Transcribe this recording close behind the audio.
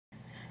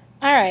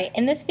Alright,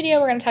 in this video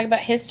we're going to talk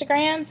about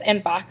histograms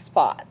and box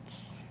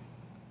plots.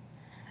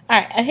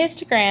 Alright, a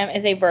histogram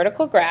is a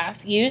vertical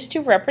graph used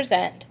to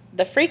represent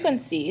the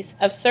frequencies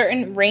of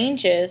certain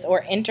ranges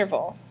or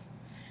intervals.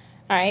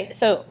 Alright,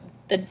 so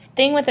the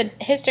thing with a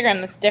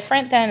histogram that's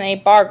different than a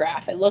bar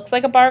graph, it looks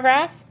like a bar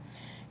graph,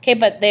 okay,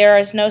 but there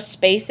is no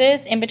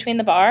spaces in between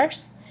the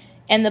bars,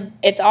 and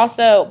it's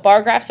also,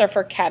 bar graphs are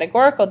for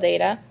categorical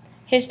data,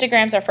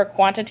 histograms are for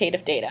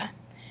quantitative data.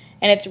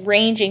 And it's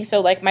ranging, so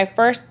like my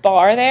first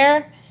bar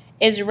there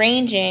is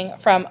ranging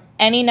from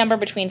any number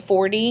between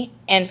 40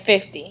 and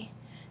 50.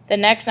 The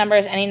next number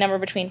is any number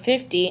between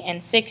 50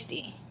 and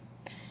 60.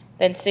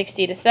 Then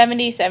 60 to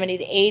 70, 70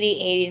 to 80,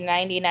 80 to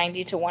 90,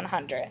 90 to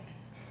 100.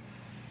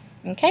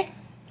 Okay?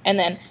 And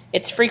then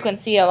its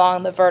frequency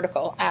along the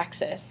vertical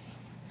axis.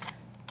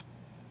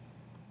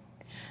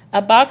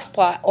 A box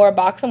plot, or a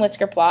box and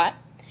whisker plot,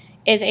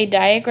 is a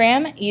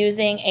diagram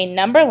using a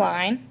number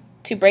line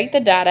to break the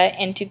data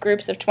into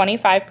groups of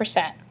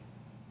 25%.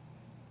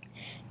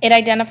 It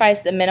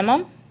identifies the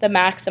minimum, the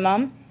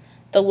maximum,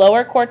 the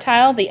lower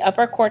quartile, the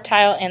upper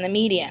quartile, and the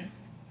median.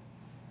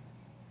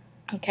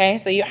 Okay,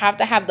 so you have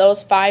to have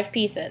those 5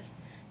 pieces.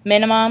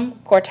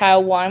 Minimum,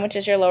 quartile 1, which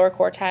is your lower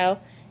quartile,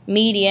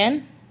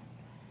 median,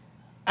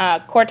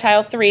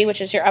 quartile 3, which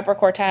is your upper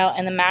quartile,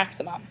 and the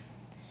maximum.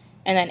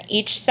 And then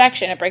each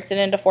section, it breaks it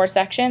into 4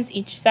 sections.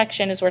 Each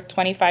section is worth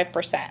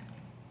 25%.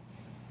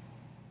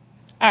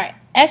 Alright,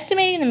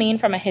 estimating the mean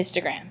from a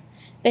histogram.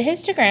 The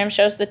histogram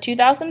shows the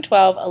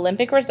 2012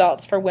 Olympic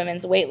results for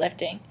women's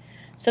weightlifting.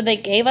 So they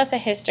gave us a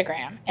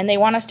histogram, and they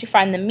want us to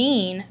find the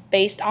mean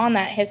based on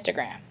that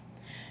histogram.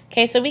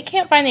 Okay, so we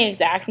can't find the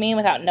exact mean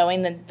without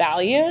knowing the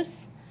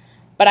values,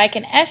 but I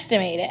can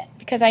estimate it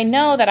because I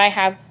know that I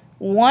have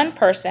one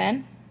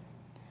person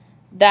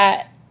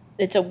that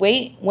it's a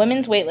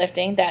women's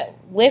weightlifting that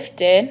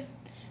lifted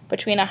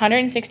between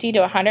 160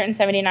 to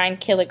 179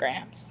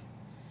 kilograms.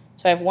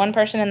 So I have one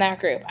person in that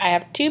group. I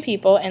have 2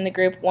 people in the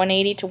group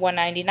 180 to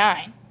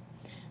 199.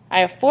 I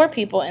have 4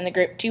 people in the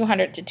group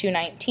 200 to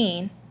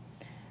 219.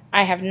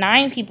 I have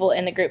 9 people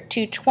in the group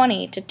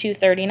 220 to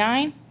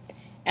 239.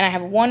 And I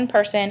have 1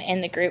 person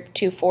in the group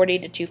 240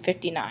 to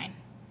 259.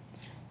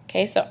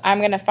 Okay, so I'm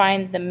going to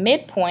find the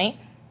midpoint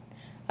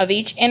of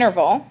each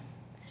interval,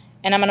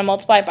 and I'm going to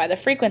multiply it by the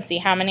frequency,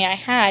 how many I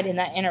had in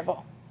that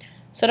interval.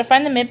 So to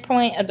find the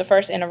midpoint of the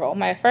first interval,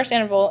 my first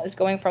interval is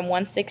going from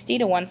 160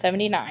 to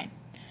 179.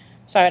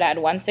 So I would add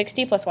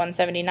 160 plus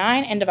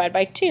 179 and divide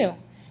by 2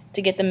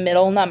 to get the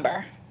middle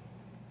number.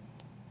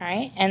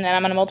 Alright, and then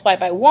I'm going to multiply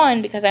by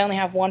 1 because I only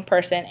have 1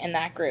 person in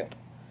that group.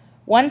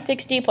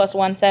 160 plus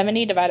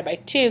 170 divided by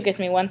 2 gives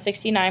me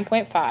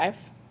 169.5.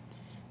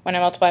 When I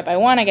multiply by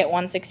 1, I get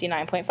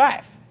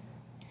 169.5.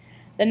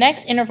 The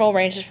next interval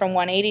ranges from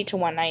 180 to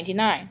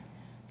 199.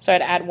 So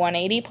I'd add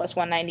 180 plus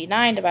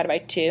 199 divided by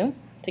 2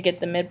 to get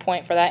the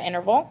midpoint for that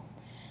interval,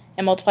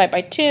 and multiply it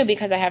by 2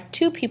 because I have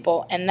 2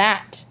 people in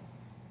that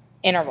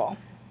interval.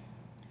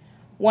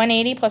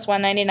 180 plus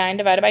 199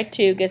 divided by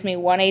 2 gives me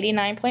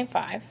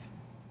 189.5.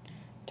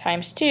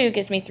 Times 2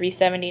 gives me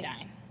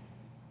 379.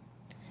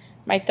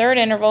 My third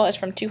interval is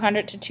from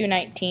 200 to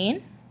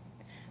 219.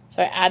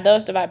 So I add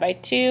those, divide by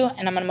 2,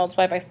 and I'm going to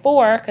multiply by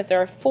 4 because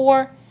there are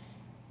 4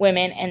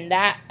 women in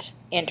that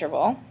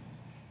interval.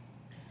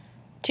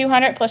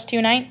 200 plus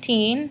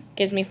 219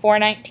 gives me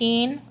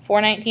 419.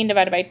 419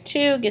 divided by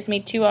 2 gives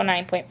me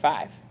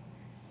 209.5.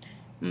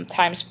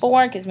 Times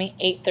 4 gives me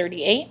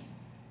 838.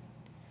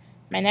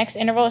 My next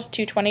interval is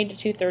 220 to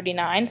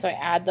 239, so I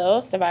add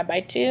those, divide by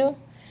 2,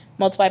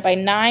 multiply by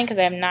 9 because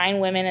I have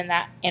 9 women in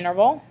that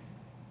interval.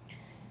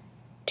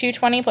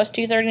 220 plus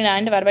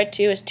 239 divided by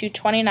 2 is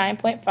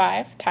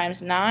 229.5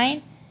 times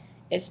 9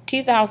 is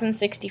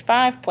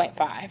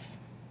 2065.5.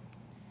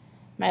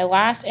 My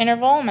last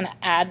interval, I'm going to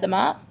add them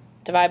up,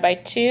 divide by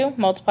 2,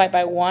 multiply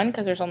by 1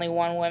 because there's only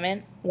one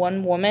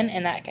woman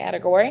in that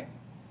category,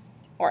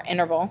 or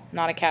interval,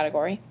 not a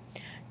category.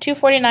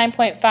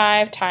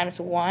 249.5 times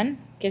 1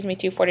 gives me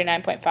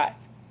 249.5.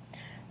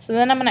 So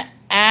then I'm going to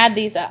add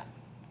these up.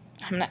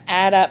 I'm going to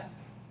add up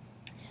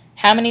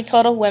how many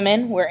total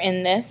women were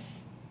in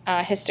this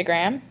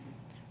histogram,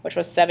 which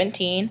was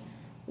 17.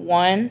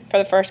 1 for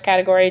the first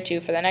category, 2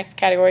 for the next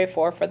category,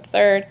 4 for the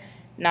third,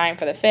 9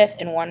 for the fifth,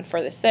 and 1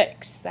 for the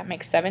sixth. That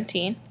makes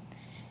 17.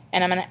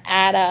 And I'm going to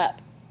add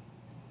up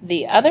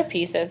the other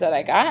pieces that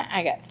I got.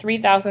 I got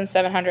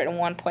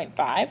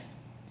 3,701.5.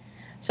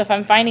 So if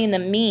I'm finding the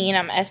mean,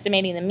 I'm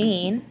estimating the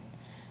mean,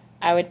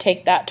 I would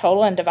take that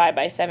total and divide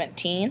by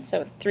 17.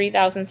 So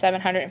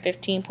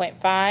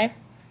 3,715.5,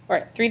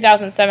 or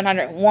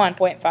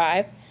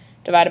 3,701.5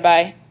 divided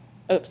by,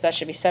 oops, that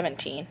should be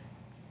 17.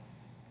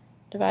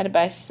 Divided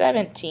by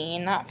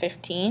 17, not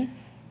 15,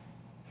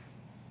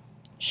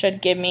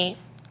 should give me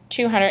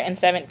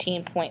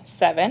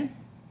 217.7.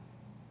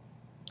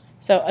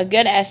 So a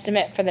good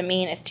estimate for the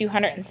mean is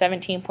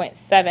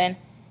 217.7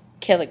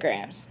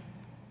 kilograms.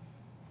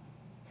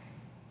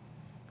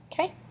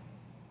 Okay?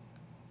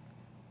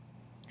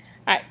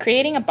 Alright,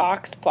 creating a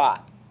box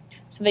plot.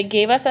 So they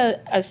gave us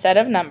a set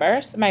of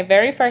numbers. My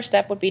very first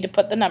step would be to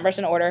put the numbers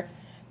in order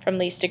from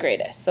least to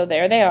greatest. So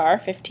there they are,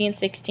 15,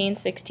 16,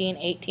 16,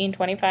 18,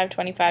 25,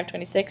 25,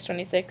 26,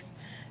 26,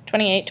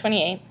 28,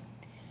 28.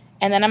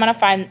 And then I'm going to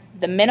find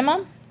the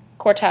minimum,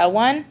 quartile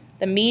 1,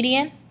 the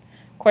median,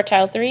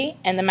 quartile 3,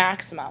 and the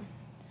maximum.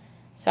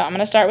 So I'm going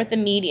to start with the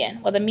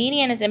median. Well, the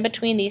median is in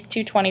between these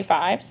two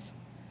 25s.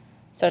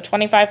 So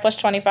 25 plus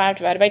 25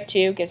 divided by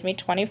 2 gives me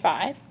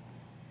 25.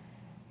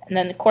 And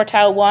then the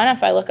quartile 1,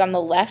 if I look on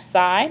the left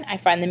side, I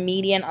find the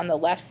median on the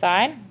left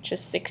side, which is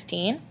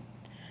 16.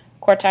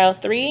 Quartile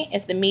 3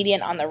 is the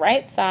median on the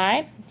right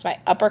side. It's my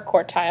upper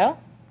quartile.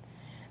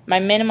 My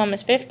minimum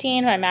is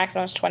 15, my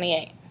maximum is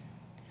 28.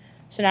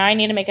 So now I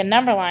need to make a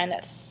number line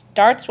that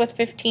starts with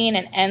 15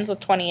 and ends with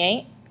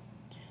 28.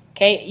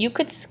 Okay, you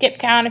could skip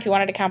count if you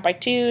wanted to count by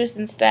 2s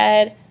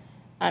instead.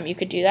 You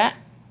could do that.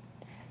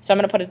 So I'm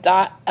going to put a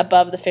dot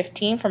above the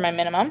 15 for my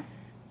minimum.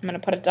 I'm going to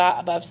put a dot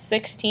above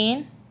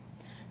 16,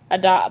 a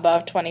dot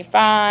above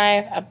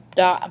 25, a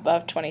dot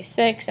above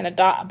 26, and a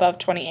dot above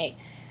 28.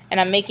 And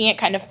I'm making it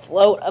kind of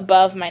float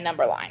above my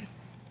number line.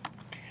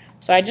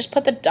 So I just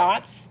put the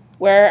dots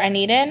where I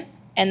needed,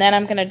 and then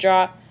I'm going to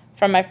draw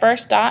from my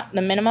first dot,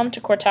 the minimum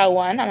to quartile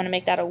 1. I'm going to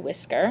make that a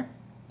whisker.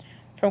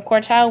 From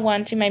quartile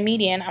 1 to my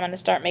median, I'm going to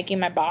start making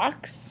my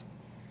box.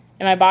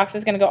 And my box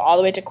is going to go all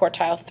the way to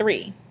quartile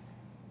 3.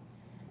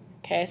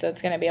 Okay, so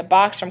it's going to be a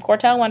box from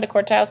quartile 1 to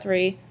quartile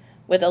 3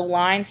 with a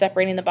line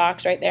separating the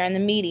box right there in the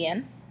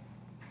median.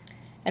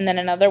 And then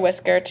another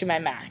whisker to my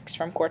max,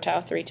 from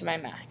quartile 3 to my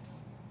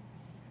max.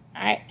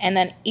 Alright, and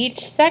then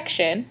each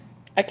section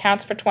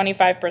accounts for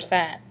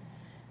 25%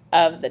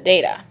 of the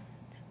data.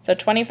 So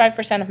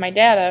 25% of my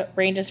data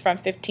ranges from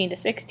 15 to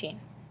 16.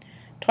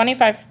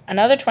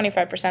 Another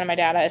 25% of my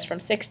data is from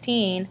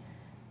 16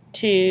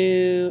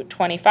 to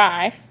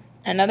 25.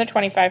 Another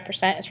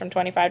 25% is from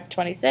 25 to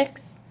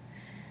 26.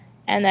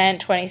 And then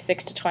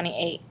 26 to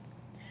 28.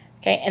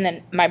 Okay, and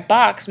then my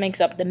box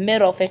makes up the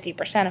middle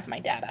 50% of my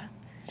data.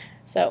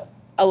 So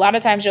a lot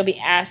of times you'll be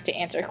asked to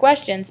answer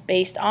questions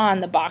based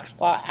on the box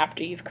plot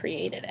after you've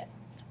created it,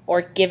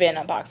 or given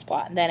a box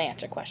plot and then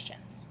answer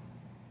questions.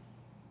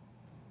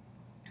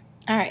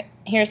 Alright,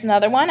 here's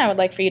another one. I would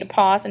like for you to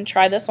pause and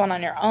try this one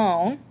on your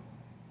own.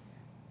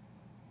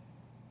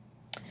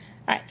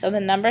 Alright, so the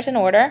numbers in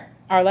order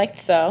are like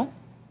so.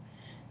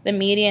 The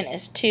median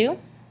is 2.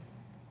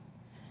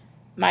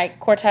 My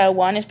quartile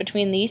 1 is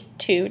between these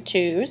two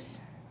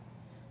 2's.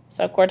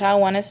 So quartile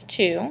 1 is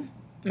 2.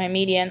 My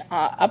median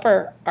my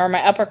upper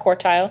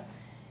quartile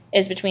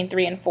is between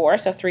 3 and 4,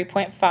 so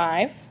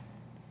 3.5.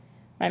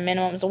 My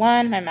minimum is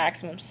 1, my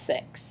maximum is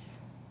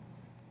 6.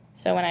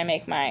 So when I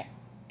make my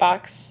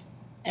box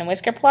and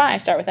whisker plot, I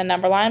start with a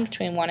number line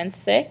between 1 and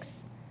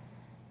 6.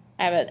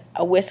 I have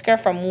a whisker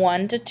from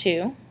 1 to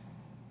 2.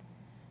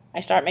 I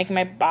start making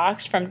my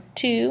box from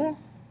 2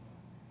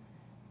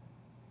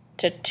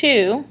 to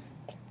 2.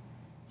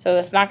 So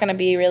that's not going to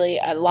be really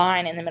a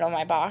line in the middle of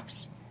my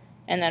box.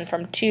 And then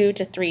from 2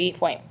 to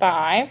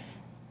 3.5.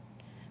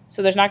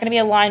 So there's not going to be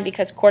a line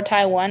because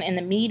quartile 1 and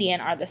the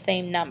median are the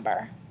same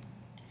number.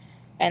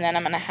 And then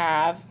I'm going to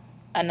have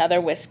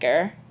another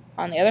whisker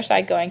on the other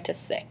side going to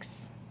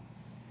 6.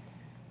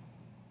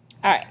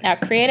 Alright, now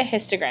create a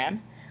histogram.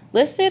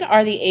 Listed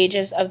are the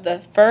ages of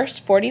the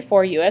first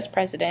 44 U.S.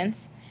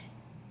 presidents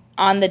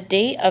on the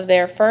date of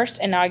their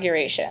first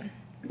inauguration.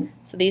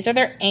 So these are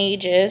their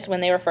ages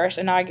when they were first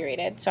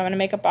inaugurated. So I'm going to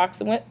make a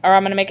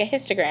I'm going to make a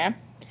histogram.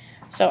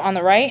 So on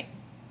the right,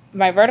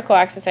 my vertical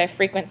axis I have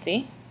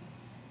frequency.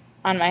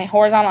 On my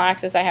horizontal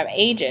axis I have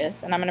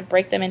ages, and I'm going to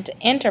break them into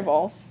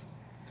intervals.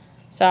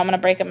 So I'm going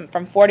to break them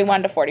from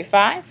 41 to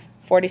 45,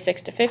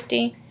 46 to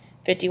 50,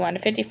 51 to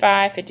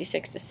 55,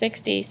 56 to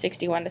 60,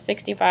 61 to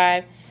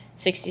 65,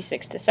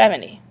 66 to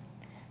 70.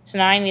 So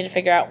now I need to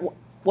figure out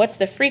what's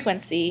the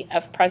frequency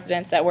of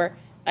presidents that were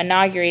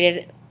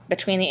inaugurated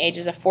between the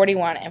ages of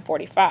 41 and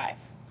 45.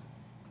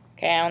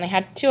 Okay, I only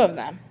had 2 of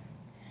them.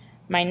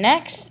 My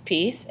next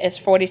piece is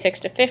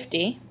 46 to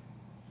 50.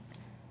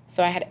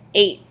 So I had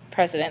 8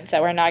 presidents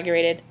that were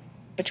inaugurated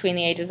between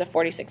the ages of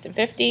 46 and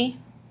 50.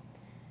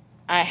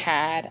 I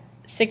had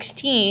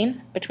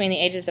 16 between the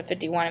ages of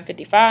 51 and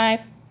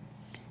 55.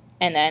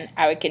 And then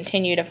I would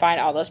continue to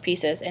find all those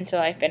pieces until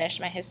I finished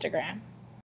my histogram.